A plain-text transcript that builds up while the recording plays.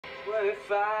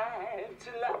25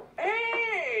 to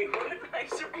Hey, what a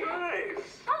nice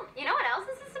surprise. Oh, you know what else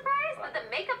is a surprise? That the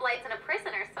makeup lights in a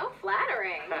prison are so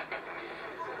flattering.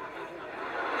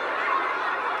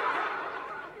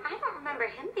 I don't remember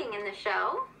him being in the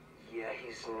show. Yeah,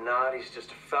 he's not. He's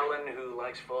just a felon who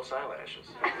likes false eyelashes.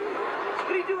 So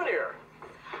what are you doing here?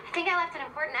 I think I left an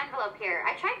important envelope here.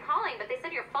 I tried calling, but they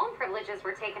said your phone privileges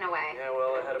were taken away. Yeah,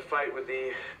 well, I had a fight with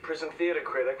the prison theater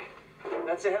critic.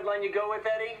 That's the headline you go with,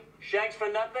 Eddie? Shanks for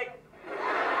nothing?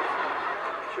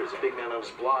 Sure, he's a big man on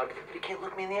his blog, but he can't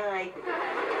look me in the eye.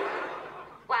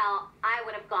 Well, I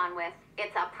would have gone with,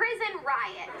 it's a prison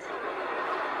riot.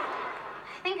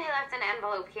 I think I left an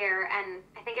envelope here, and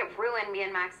I think it ruined me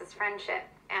and Max's friendship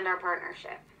and our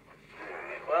partnership. All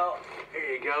right, well,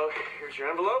 here you go. Here's your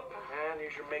envelope, and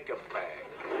here's your makeup bag.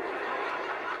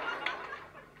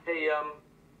 Hey, I'm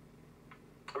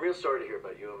real sorry to hear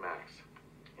about you and Max.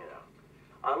 You know,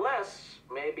 unless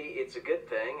maybe it's a good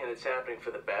thing and it's happening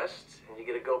for the best, and you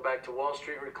get to go back to Wall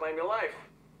Street and reclaim your life.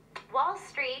 Wall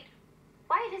Street?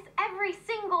 Why does every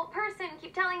single person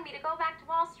keep telling me to go back to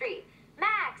Wall Street?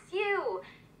 Max, you.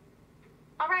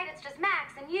 All right, it's just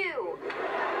Max and you.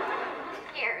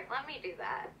 Here, let me do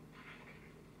that.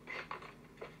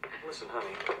 Listen,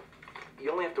 honey,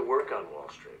 you only have to work on Wall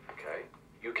Street, okay?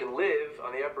 You can live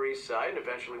on the Upper East Side and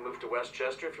eventually move to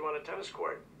Westchester if you want a tennis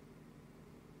court.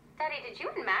 Daddy, did you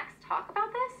and Max talk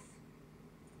about this?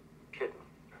 Kitten,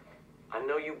 I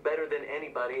know you better than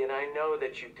anybody, and I know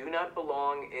that you do not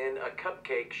belong in a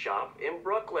cupcake shop in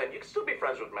Brooklyn. You can still be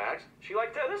friends with Max. She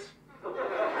like tennis?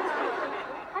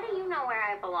 How do you know where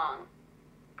I belong?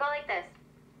 Go like this.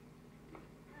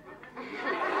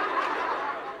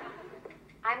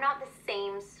 I'm not the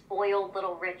same spoiled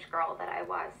little rich girl that I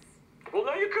was. Well,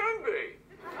 now you can be.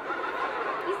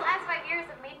 These last 5 years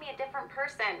have made me a different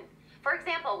person. For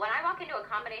example, when I walk into a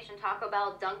combination Taco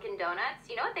Bell Dunkin' Donuts,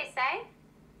 you know what they say?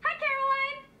 Hi,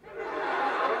 Caroline!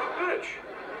 Bitch.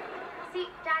 See,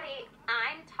 Daddy,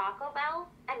 I'm Taco Bell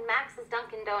and Max is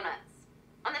Dunkin' Donuts.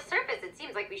 On the surface, it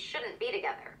seems like we shouldn't be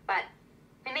together, but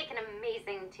we make an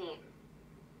amazing team.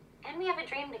 And we have a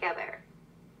dream together.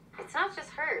 It's not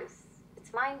just hers,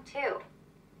 it's mine too.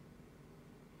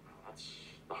 That's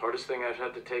the hardest thing I've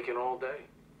had to take in all day.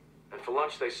 And for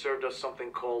lunch, they served us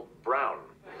something called brown.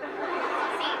 See,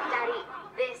 Daddy,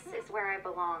 this is where I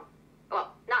belong.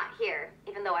 Well, not here,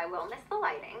 even though I will miss the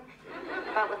lighting,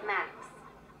 but with Max.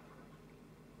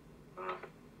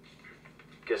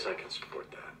 Guess I can support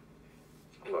that.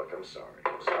 Look, I'm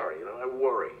sorry. You know, I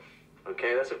worry.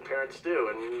 Okay, that's what parents do,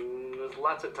 and there's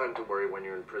lots of time to worry when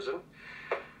you're in prison.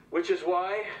 Which is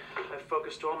why I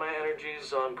focused all my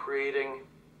energies on creating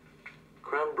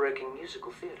groundbreaking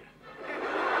musical theater.